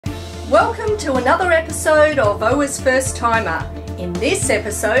Welcome to another episode of OSFirstTimer. In this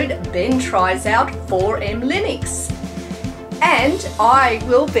episode, Ben tries out 4MLinux. And I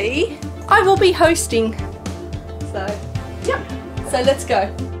will be hosting. So, yeah. So let's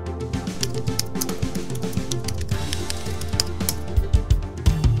go.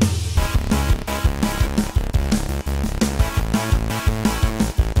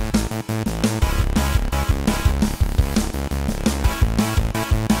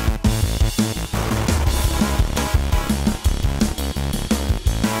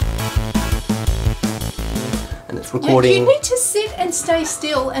 Recording. You need to sit and stay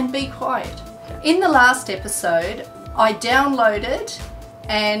still and be quiet. In the last episode, I downloaded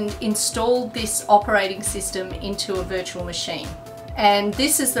and installed this operating system into a virtual machine. And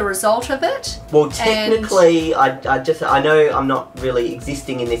this is the result of it. Well, technically, I know I'm not really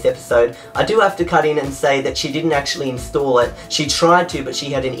existing in this episode. I do have to cut in and say that she didn't actually install it. She tried to, but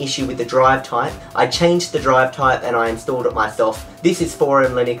she had an issue with the drive type. I changed the drive type and I installed it myself. This is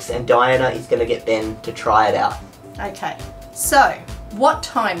 4MLinux and Diana is going to get Ben to try it out. Okay, so what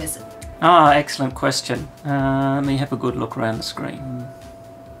time is it? Excellent question. Let me have a good look around the screen.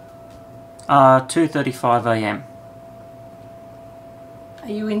 2:35 AM.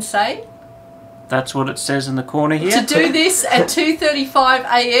 Are you insane? That's what it says in the corner here. To do this at 2:35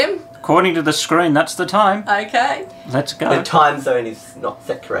 AM? According to the screen, that's the time. Okay. Let's go. The time zone is not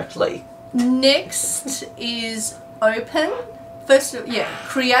set correctly. Next is open. First,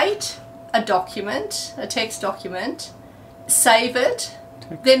 create a document, a text document, save it,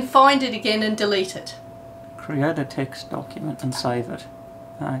 then find it again and delete it. Create a text document and save it.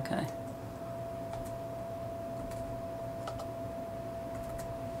 Okay.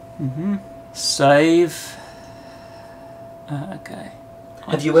 Save. Okay.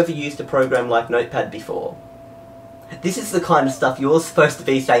 Have you ever used a program like Notepad before? This is the kind of stuff you're supposed to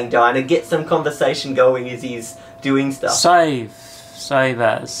be saying, Diana. Get some conversation going as he's doing stuff. Save. Save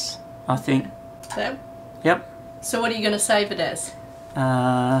as. I think. So? Yep. So what are you going to save it as?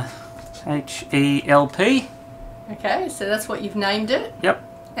 HELP. Okay, so that's what you've named it. Yep.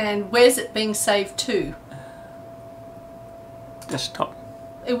 And where's it being saved to? Desktop.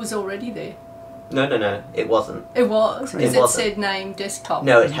 It was already there. No, it wasn't. It was, because it wasn't. said name desktop.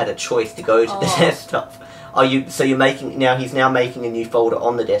 No, it had a choice to go to the desktop. So you're making, he's now making a new folder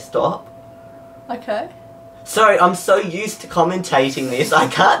on the desktop. Okay. Sorry, I'm so used to commentating this, I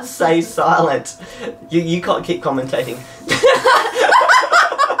can't stay silent. You can't keep commentating.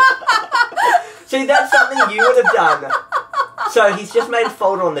 See, that's something you would have done. So he's just made a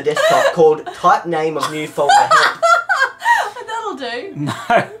folder on the desktop called type name of new folder help. That'll do.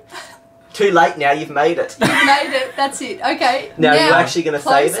 No. Too late now, you've made it. You've made it, that's it. Okay. Now you're actually going to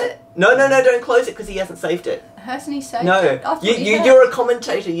save it? No, don't close it because he hasn't saved it. Hasn't he saved no. it? No, you're a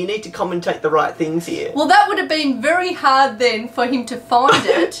commentator. You need to commentate the right things here. Well, that would have been very hard then for him to find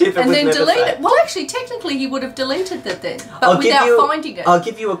it and then delete it. Well, actually, technically, he would have deleted it then, but without finding it. I'll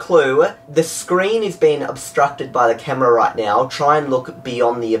give you a clue. The screen is being obstructed by the camera right now. Try and look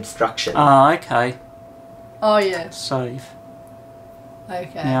beyond the obstruction. Okay. Oh, yeah. Save.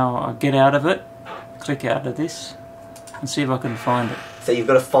 Okay. Now I'll get out of it, click out of this, and see if I can find it. So you've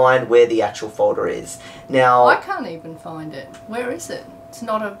got to find where the actual folder is. Now, I can't even find it. Where is it? It's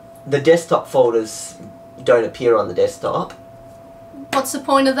not a... The desktop folders don't appear on the desktop. What's the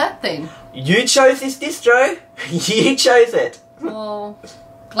point of that then? You chose this distro. You chose it. Well,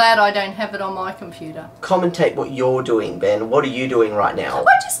 glad I don't have it on my computer. Commentate what you're doing, Ben. What are you doing right now?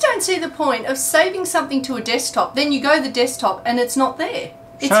 I just don't see the point of saving something to a desktop, then you go to the desktop and it's not there.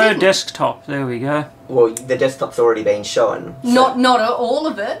 It's Show hidden. desktop, there we go. Well, the desktop's already been shown. So. Not all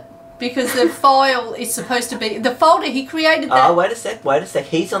of it, because the file is supposed to be... The folder, he created that... wait a sec.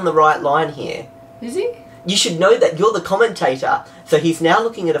 He's on the right line here. Is he? You should know that. You're the commentator. So he's now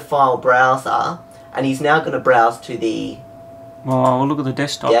looking at a file browser, and he's now going to browse to the... Well, we'll look at the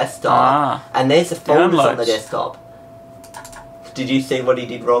desktop. And there's the folders on the Downloads. desktop. Did you see what he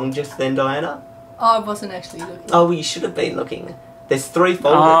did wrong just then, Diana? I wasn't actually looking. Oh, well, you should have been looking. There's 3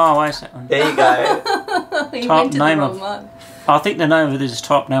 folders. Oh, wait a second. There you go. He Top went to the name wrong of- one. I think the name of it is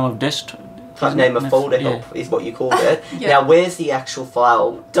top name of desktop. Type name of folder help is what you called it. Now, where's the actual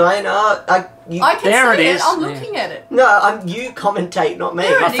file? Diana, I can There see it it. is. I'm Yeah. looking at it. No, you commentate, not me.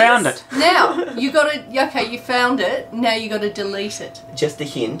 There I found it. Now, you got to... Okay, you found it. Now you got to delete it. Just a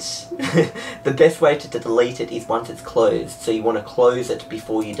hint. The best way to delete it is once it's closed. So you want to close it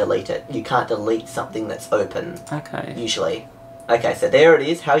before you delete it. You can't delete something that's open, Okay. usually. Okay, so there it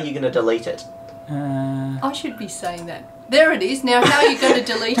is. How are you going to delete it? I should be saying that. There it is. Now, how are you going to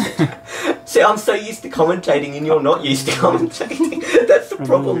delete it? See, I'm so used to commentating and you're not used to commentating. That's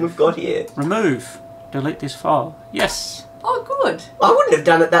problem we've got here. Remove. Delete this file. Yes. Oh, good. I wouldn't have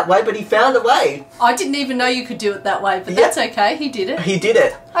done it that way, but he found a way. I didn't even know you could do it that way, but that's okay. He did it. He did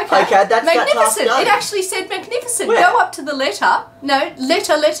it. Okay, that's magnificent. that task done. It actually said magnificent. Where? Go up to the letter. No,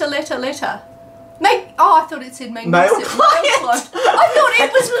 letter. I thought it said magnificent. Mail client. I thought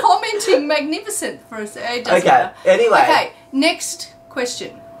it was commenting magnificent for us. It doesn't matter. Anyway. Okay, next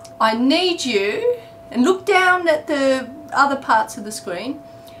question. I need you, and look down at the other parts of the screen.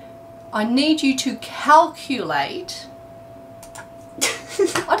 I need you to calculate.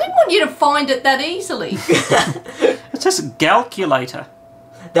 I didn't want you to find it that easily. It's just a calculator.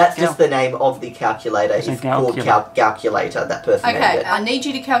 That's just the name of the calculator. It's called calculator. That person named Okay, it. I need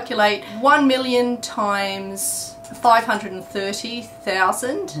you to calculate 1 million times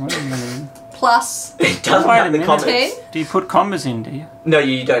 530,000 plus It doesn't Wait a have the minute. comments. 10. Do you put commas in, do you? No,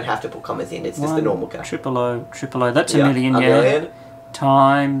 you don't have to put commas in. It's just the normal calc. Triple O. That's a million, a yeah. million.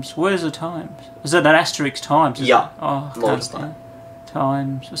 Times. Where's the times? Is it an asterisk times? Is Yeah. It? Oh, I can't Multiply. stand.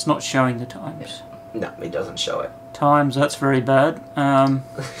 Times. It's not showing the times. No, it doesn't show it. Times. That's very bad.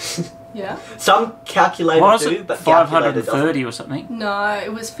 Yeah. Some calculators Was do, it but calculator 530 doesn't. or something? No,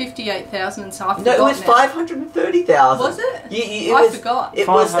 it was 58,000, so I forgot. No, it was now. 530,000. Was it? I forgot. It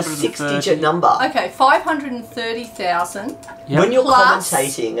was a 530. 6-digit number. Okay, 530,000 Yep. When you're Plus-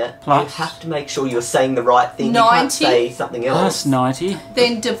 commentating, you Plus- have to make sure you're saying the right thing. You 90. can't say something else. Plus 90.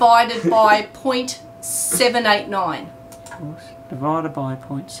 then divided by 0.789. Divided by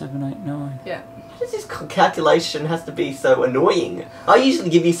 0.789. Yeah. This calculation has to be so annoying. I usually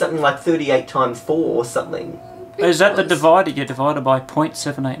give you something like 38 times 4 or something. Is that the Because- divided? You divided by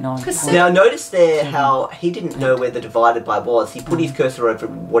 0.789. Because Now notice there how he didn't know where the divided by was. He put his cursor over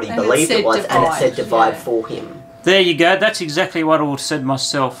what he And it believed it said was, and it divide, said divide yeah. for him. There you go. That's exactly what I would have said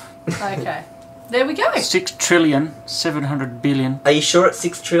myself. Okay. There we go. 6 trillion, 700 billion, Are you sure it's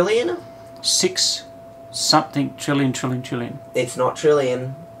 6 trillion? 6 something trillion. It's not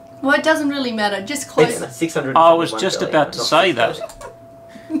trillion. Well, it doesn't really matter. Just close. It's 600. I was just about to say that.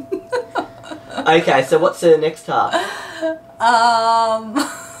 Okay, so what's the next task?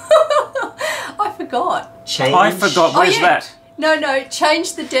 I forgot. Change. I forgot. Where's yeah. that? No,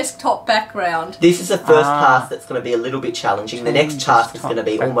 change the desktop background. This is the first task that's going to be a little bit challenging. The next Change task is desktop going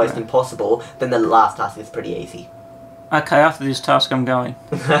to be almost background. impossible. Then the last task is pretty easy. Okay, after this task I'm going.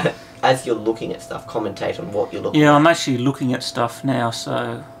 As you're looking at stuff, commentate on what you're looking Yeah, at. I'm actually looking at stuff now,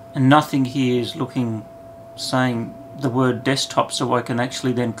 so... And nothing here is saying the word desktop, so I can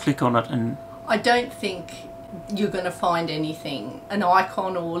actually then click on it and... I don't think you're going to find anything, an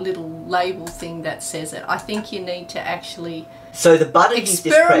icon or a little label thing that says it. I think you need to actually So the button he's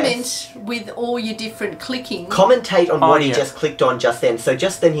just pressed, experiment with all your different clicking. commentate on what he yeah. just clicked on just then. So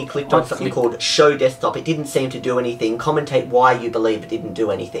just then he clicked on I something clicked- called show desktop. It didn't seem to do anything. Commentate why you believe it didn't do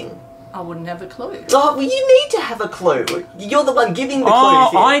anything. I wouldn't have a clue. Oh, well, you need to have a clue. You're the one giving the Oh,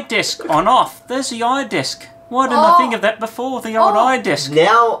 clues here. iDesk on off. There's the iDesk. Why didn't I think of that before? The old iDesk.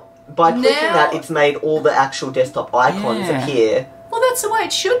 Now, by clicking Now- that, it's made all the actual desktop icons Yeah. appear. Well, that's the way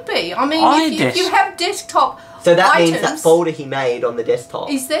it should be. I mean, if you iDesk. have desktop So that items, means that folder he made on the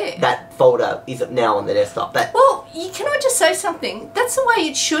desktop is there. That folder is now on the desktop. That Well, can I just say something? That's the way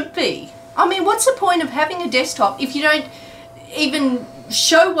it should be. I mean, what's the point of having a desktop if you don't even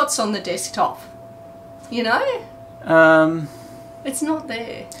show what's on the desktop? You know? It's not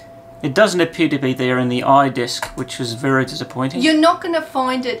there. It doesn't appear to be there in the iDesk, which is very disappointing. You're not going to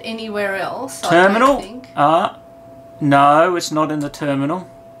find it anywhere else, I Terminal? don't think. No, it's not in the terminal.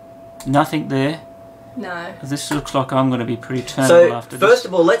 Nothing there. No. This looks like I'm going to be pretty terminal So, after first this.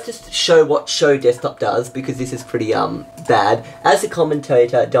 of all, let's just show what show desktop does, because this is pretty bad. As a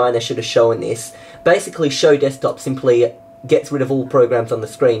commentator, Dinah should have shown this. Basically, show desktop simply gets rid of all programs on the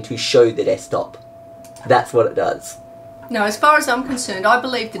screen to show the desktop. That's what it does. No, as far as I'm concerned, I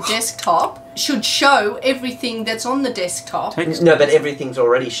believe the desktop should show everything that's on the desktop. Text. No, but everything's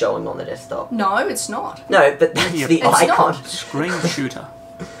already showing on the desktop. No, it's not. No, but that's Yeah, the it's icon. not. Screen shooter.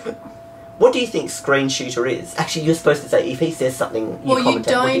 What do you think screen shooter is? Actually, you're supposed to say, if he says something, you Well, you commentate, what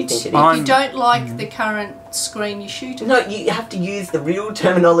do you don't. think If it is? you don't like the current screen, you shoot it. No, you have to use the real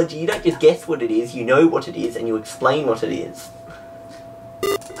terminology. You don't just guess what it is, you know what it is, and you explain what it is.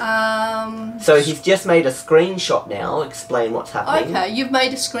 So he's just made a screenshot now, explain what's happening. Okay, you've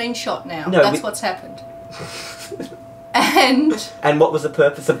made a screenshot now. No, That's what's happened. And And what was the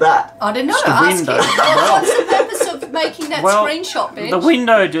purpose of that? I don't know. It's the Ask window. him. What's the purpose of making that Well, screenshot, Ben? The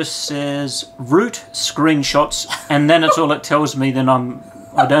window just says root screenshots, and then it's all it tells me. Then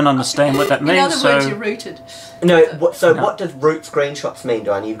I don't understand what that In means. other words, So you're rooted. No, No. what does root screenshots mean,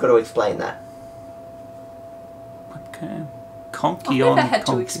 Diana? You've got to explain that. okay. conky I've on. never had to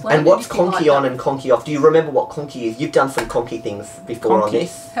conky. explain And what's anything conky like on that. and conky off? Do you remember what conky is? You've done some conky things before on Conky.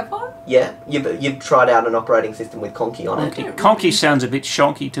 this. Have I? Yeah, you've tried out an operating system with conky on it. Conky. Conky sounds a bit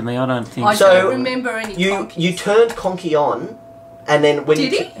shonky to me. I don't think I so. don't remember any You conkies. turned conky on, and then when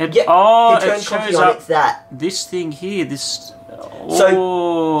Did you he? It- yeah, oh, you it turned shows conky on. up- It's that. This thing here, this... So-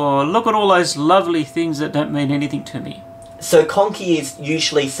 Oh, look at all those lovely things that don't mean anything to me. So conky is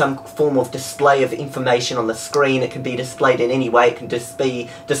usually some form of display of information on the screen. It can be displayed in any way. It can just be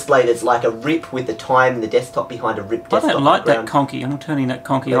displayed as like a rip with the time and the desktop behind a rip I desktop don't like that background. conky. I'm turning that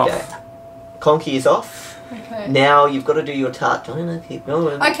conky Okay. off. Conky is off. Okay. Now you've got to do your task. Don't know, keep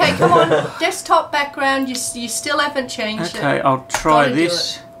going. Okay, come on. Desktop background, you still haven't changed Okay, it. I'll try Gotta do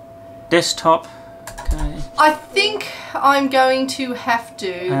this. Desktop. Okay. I think I'm going to have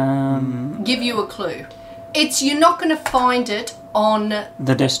to give you a clue. You're not going to find it on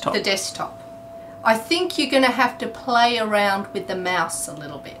The desktop. the desktop. I think you're going to have to play around with the mouse a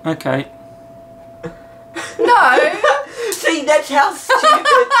little bit. Okay. No, See, that's how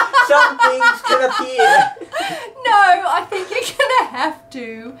stupid some things can appear. no, I think you're going to have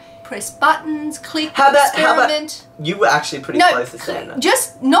to press buttons, click, How about- experiment. You were actually pretty No, close to saying that.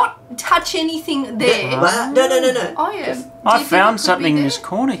 just not touch anything there. What? No. I am. Just- Do I you think it found could something be in there? this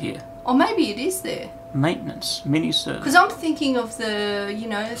corner here. Or maybe it is there. Maintenance. Mini-server. Because I'm thinking of the,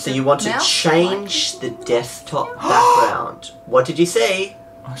 So the you want to mouse change icon. the desktop background. What did you see?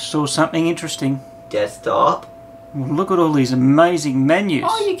 I saw something interesting. Desktop. Well, look at all these amazing menus.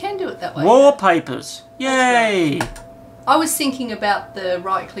 Oh, you can do it that way. Wallpapers. Yay! I was thinking about the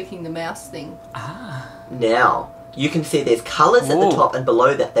right-clicking the mouse thing. Now, you can see there's colours at the Whoa. top and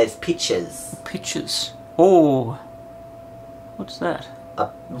below that there's pictures. Pictures. Oh. What's that? A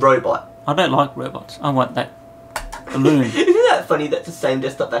robot. I don't like robots. I want that balloon. Isn't that funny? That's the same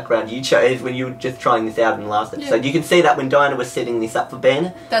desktop background you chose when you were just trying this out in the last episode. Yeah. You can see that when Dinah was setting this up for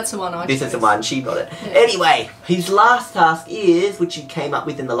Ben. That's the one I This chose. is the one, she got it. Yeah. Anyway, his last task is, which you came up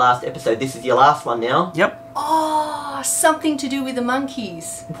with in the last episode, this is your last one now. Yep. Oh, something to do with the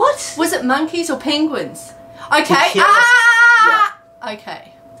monkeys. What? Was it monkeys or penguins? Okay. kill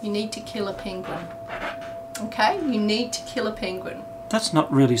Okay. You need to kill a penguin. Okay? You need to kill a penguin. That's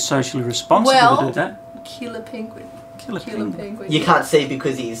not really socially responsible Well- to do that. Kill a penguin. Kill a Kill a penguin. penguin. You can't see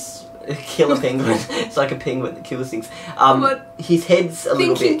because he's a killer penguin. It's like a penguin that kills things. But His head's a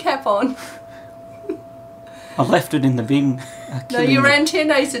little thinking bit... cap on. I left it in the bin. No, killing your it.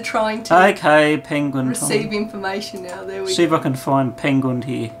 antennaes are trying to Okay, penguin receive time. information now. There we See go. if I can find penguin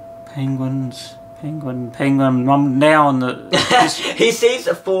here. Penguins. Penguin. I'm now on the... this- He sees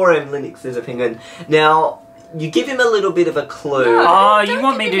a 4MLinux as a penguin. Now, you give him a little bit of a clue. No. Oh, Don't you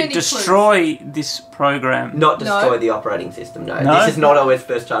want give me him to any destroy this program? Not destroy No. the operating system, no. No? This is not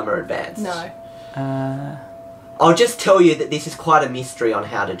OSFirstTimer Advanced. No. I'll just tell you that this is quite a mystery on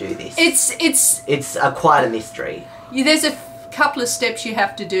how to do this. It's quite a mystery. there's a couple of steps you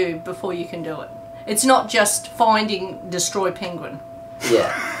have to do before you can do it. It's not just finding destroy penguin.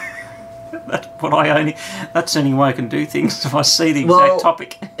 Yeah. That's the only way I can do things if I see the Well- exact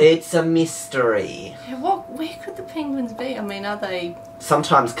topic. It's a mystery. Where could the penguins be? I mean, are they?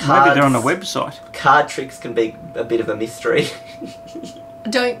 Sometimes Maybe cards... they're on a website. Card tricks can be a bit of a mystery.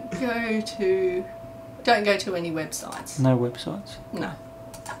 Don't go to any websites. No websites. No.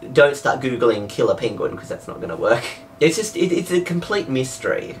 Don't start Googling killer penguin because that's not going to work. It's just, it's a complete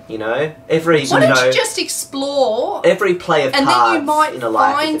mystery, you know? Why don't you just explore every play of and cards then you might in a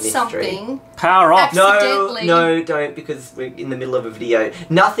life find is a mystery. something. Power off. No, accidentally- no, don't, because we're in the middle of a video.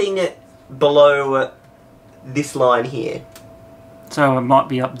 Nothing below this line here. So it might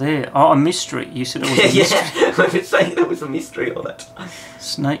be up there. Oh, a mystery. You said it was a mystery. Yeah, I was saying it was a mystery all that time.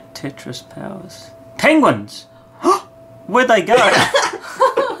 Snake Tetris powers. Penguins! Where'd they go?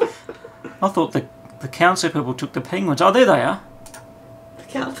 I thought the council people took the penguins. Oh, there they are. The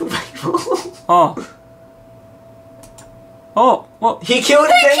council people. Oh. Oh, what? He killed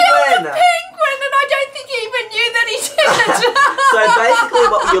a He killed a penguin! penguin, and I don't think he even knew that he did it. So basically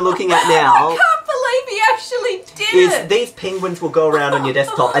what you're looking at now I can't believe he actually did is it. these penguins will go around on your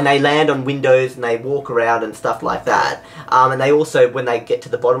desktop and they land on windows and they walk around and stuff like that. And they also, when they get to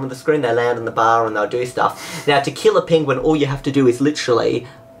the bottom of the screen, they land on the bar and they'll do stuff. Now, to kill a penguin, all you have to do is literally,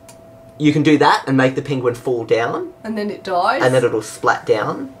 you can do that and make the penguin fall down, And then it dies. and then it'll splat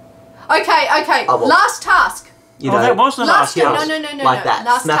down. Okay. Oh, well. Last task. You Oh, know, that was the last No, task. no. like that.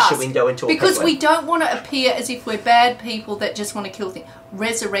 Last Smash task. a window into a Because penguin. we don't want to appear as if we're bad people that just want to kill things.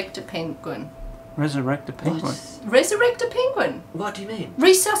 Resurrect a penguin. Resurrect a penguin. Resurrect a penguin. What do you mean?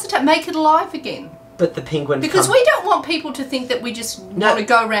 Resuscitate. Make it alive again. But the penguin Because come- we don't want people to think that we just No. want to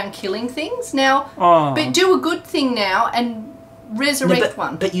go around killing things now. Oh. But do a good thing now and resurrect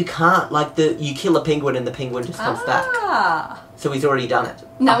one. But you can't. Like you kill a penguin and the penguin just comes back. So he's already done it.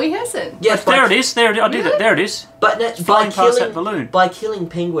 No, he hasn't. Yes, There it is. There it is. I did it. There it is. But Flying past that balloon. by killing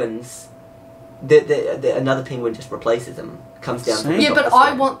penguins, another penguin just replaces them. Comes down. See? Yeah, but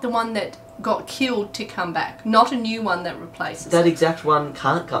I want the one that got killed to come back, not a new one that replaces That it. exact one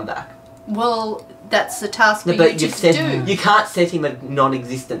can't come back. Well, that's the task for No, but you to do. you can't set him a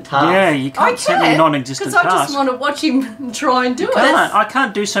non-existent task. Yeah, you can't send a non-existent task. because I just want to watch him try and do it. I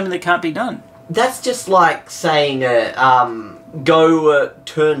can't do something that can't be done. That's just like saying, go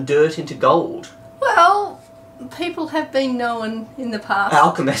turn dirt into gold. Well, people have been known in the past.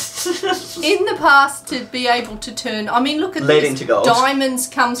 Alchemists. In the past to be able to turn... I mean, look at Lead this. into gold. Diamonds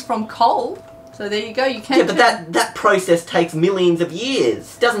comes from coal. So there you go. You can. Yeah, but that process takes millions of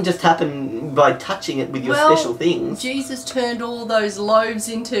years. It doesn't just happen by touching it with your special things. Jesus turned all those loaves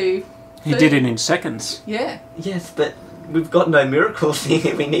into He food. did it in seconds. Yeah. Yes, but we've got no miracles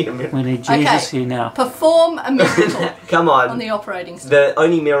here. We need a miracle. We need Jesus here now. Perform a miracle Come on. the operating system. The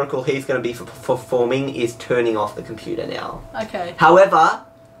only miracle he's going to be for performing is turning off the computer now. Okay. However,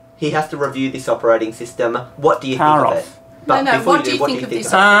 he has to review this operating system. What do you Power think off. of it? But No, before what do you think of this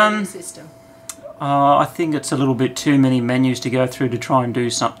of it? operating system? I think it's a little bit too many menus to go through to try and do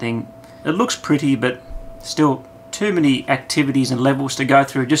something. It looks pretty, but still too many activities and levels to go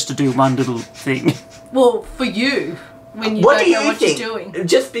through just to do one little thing. Well, for you, when you What don't do know you what think? you're doing.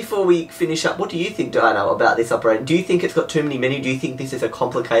 Just before we finish up, what do you think, Dino, about this operating? Do you think it's got too many menus? Do you think this is a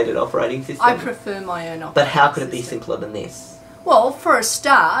complicated operating system? I prefer my own operating But how could it be system. simpler than this? Well, for a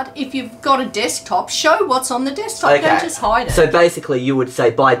start, if you've got a desktop, show what's on the desktop. Don't just hide it. So basically, you would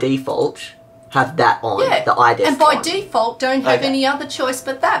say by default, have that on, yeah. the iDesktop. And by default, don't have Okay. any other choice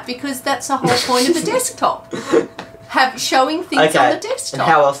but that, because that's the whole point of the desktop. Showing things on the desktop. And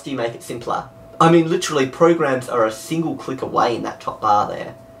how else do you make it simpler? I mean, literally, programs are a single click away in that top bar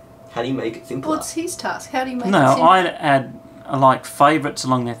there. How do you make it simpler? What's his task? How do you make it No, simple? I'd add like favourites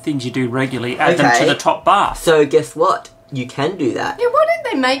along there, things you do regularly, add them to the top bar. So guess what? You can do that. Yeah, why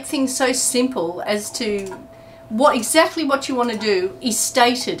don't they make things so simple as to exactly what you want to do is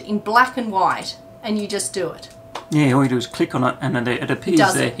stated in black and white, and you just do it. Yeah, all you do is click on it and then it appears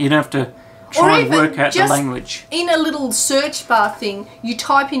Does there. it. You don't have to try and even work out the just language. In a little search bar thing, you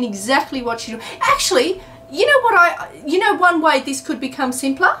type in exactly what you do. Actually, you know what one way this could become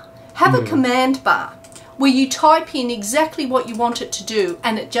simpler? Have a command bar where you type in exactly what you want it to do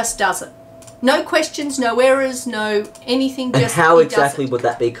and it just does it. No questions, no errors, no anything. And just how it does exactly it. would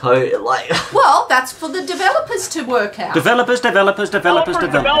that be coded? Like, Well, that's for the developers to work out. Developers.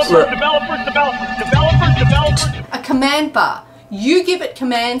 A command bar. You give it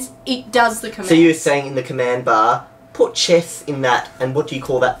commands, it does the commands. so you're saying in the command bar, put chess in that, and what do you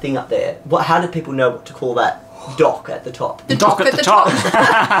call that thing up there? How do people know what to call that dock at the top? the Dock at the top.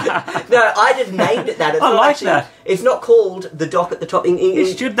 No, I just named it that. It's I not like actually, that. It's not called the dock at the top.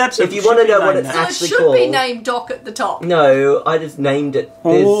 That's if you want to know what it's So it actually should called, be named dock at the top. no, I just named it.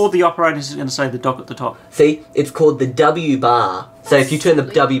 All the operators are going to say the dock at the top. See, it's called the W bar. So if you turn the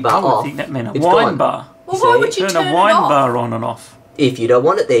W bar I would off, think that meant a it's wine gone. bar. Well, why See? would you Turn turn a wine it off? bar on and off. If you don't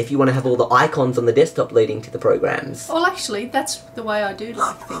want it there, if you want to have all the icons on the desktop leading to the programs. Well, actually, that's the way I do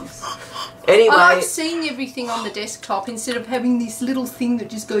like things. Anyway, I like seeing everything on the desktop instead of having this little thing that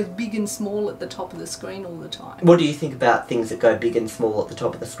just goes big and small at the top of the screen all the time. what do you think about things that go big and small at the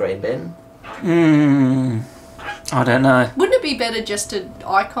top of the screen, Ben? I don't know. Wouldn't it be better just an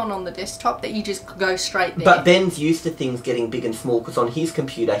icon on the desktop that you just go straight there? But Ben's used to things getting big and small because on his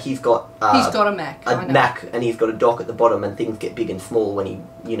computer he's got He's got a Mac. I know. Mac, and he's got a dock at the bottom, and things get big and small when he,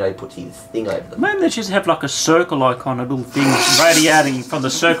 puts his thing over them. Maybe they just have like a circle icon, a little thing radiating from the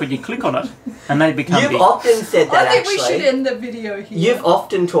circle. You click on it, and they become You've big. often said that. I think we actually. should end the video here. You've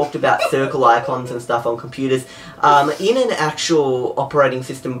often talked about circle icons and stuff on computers. In an actual operating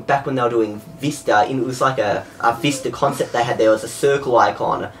system, back when they were doing Vista, it was like a Vista concept they had. There was a circle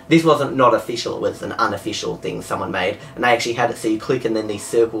icon. This wasn't not official, it was an unofficial thing someone made. And they actually had it so you click and then these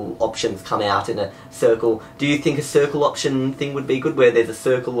circle options come out in a circle. Do you think a circle option thing would be good, where there's a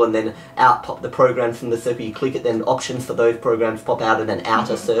circle and then out pop the programs from the circle, you click it, then options for those programs pop out in an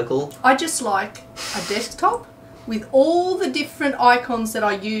outer circle? I just like a desktop with all the different icons that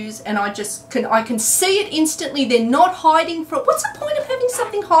I use, and I can see it instantly. They're not hiding from... What's the point of having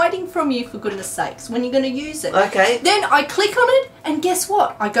something hiding from you, for goodness sakes, when you're going to use it? Okay. Then I click on it, and guess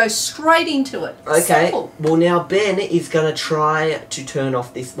what? I go straight into it. Okay. Simple. Well, now Ben is going to try to turn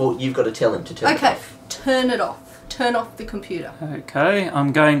off this... Well, you've got to tell him to turn it Okay, off. turn it off. Turn off the computer. Okay,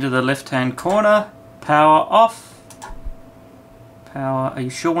 I'm going to the left-hand corner. Power off. Power. Are you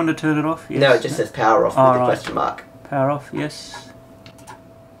sure when to turn it off? Yes. No, it just says power off with All the right. question mark. Power off, yes.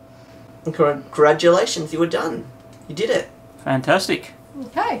 And congratulations, you were done. You did it. Fantastic.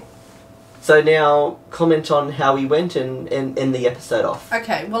 Okay. So now, comment on how we went and end the episode off.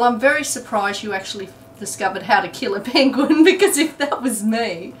 Okay, well, I'm very surprised you actually discovered how to kill a penguin, because if that was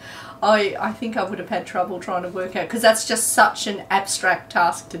me, I think I would have had trouble trying to work out, because that's just such an abstract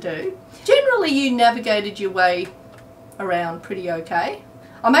task to do. Generally, you navigated your way around pretty okay.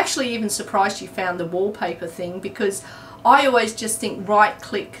 I'm actually even surprised you found the wallpaper thing, because I always just think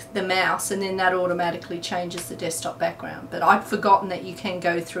right-click the mouse and then that automatically changes the desktop background. But I'd forgotten that you can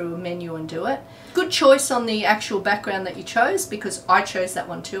go through a menu and do it. Good choice on the actual background that you chose, because I chose that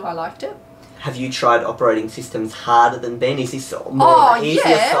one too. I liked it. Have you tried operating systems harder than Ben? Is this more on the easier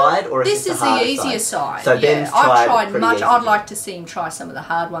side, or is this the harder side? This is the easier side. So Ben's I've tried pretty easy. I'd like to see him try some of the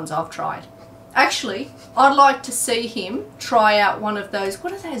hard ones I've tried. Actually, I'd like to see him try out one of those,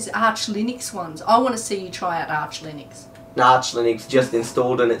 what are those Arch Linux ones? I want to see you try out Arch Linux. An Arch Linux just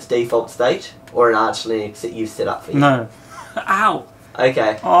installed in its default state, or an Arch Linux that you've set up for you? No. Ow!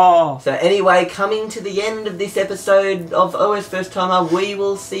 Okay. Oh. So anyway, coming to the end of this episode of OS First Timer, we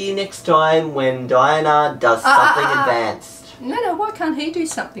will see you next time when Diana does something advanced. No, why can't he do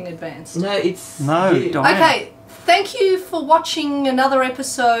something advanced? No, it's No, you. Diana. Okay, thank you for watching another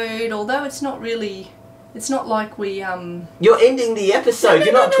episode, although it's not really... It's not like we, You're ending the episode,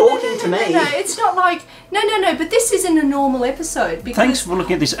 you're not talking to me. No, it's not like... No, but this isn't a normal episode, because... Thanks for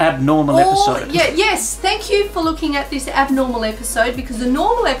looking at this abnormal episode. Yes, thank you for looking at this abnormal episode, because the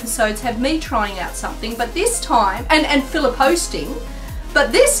normal episodes have me trying out something, but this time... And Philip hosting,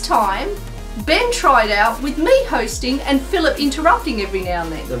 but this time... Ben tried out with me hosting and Philip interrupting every now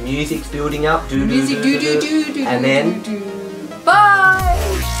and then. The music's building up, And then... do. Bye!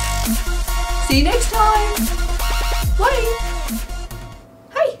 See you next time! Wait,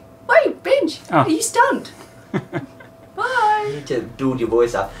 Benj! Oh. Are you stunned? You Bye! need to build your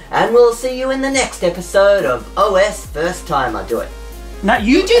voice up. And we'll see you in the next episode of OS First Timer. Do it. No,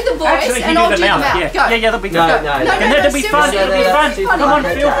 You do the voice actually, and you I'll do do the the mouth. mouth. Yeah, Go. yeah, that'll be good. No, It'll be fun. seriously, It'll be fun. seriously. Come on,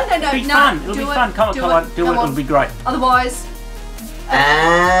 Phil. No, It'll be no, fun. It'll do be it, fun. Come on, do come it, on. Do it. come on. It'll be great. Otherwise...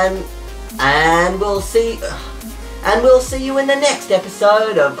 And we'll see you in the next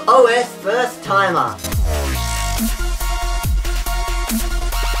episode of OS First Timer.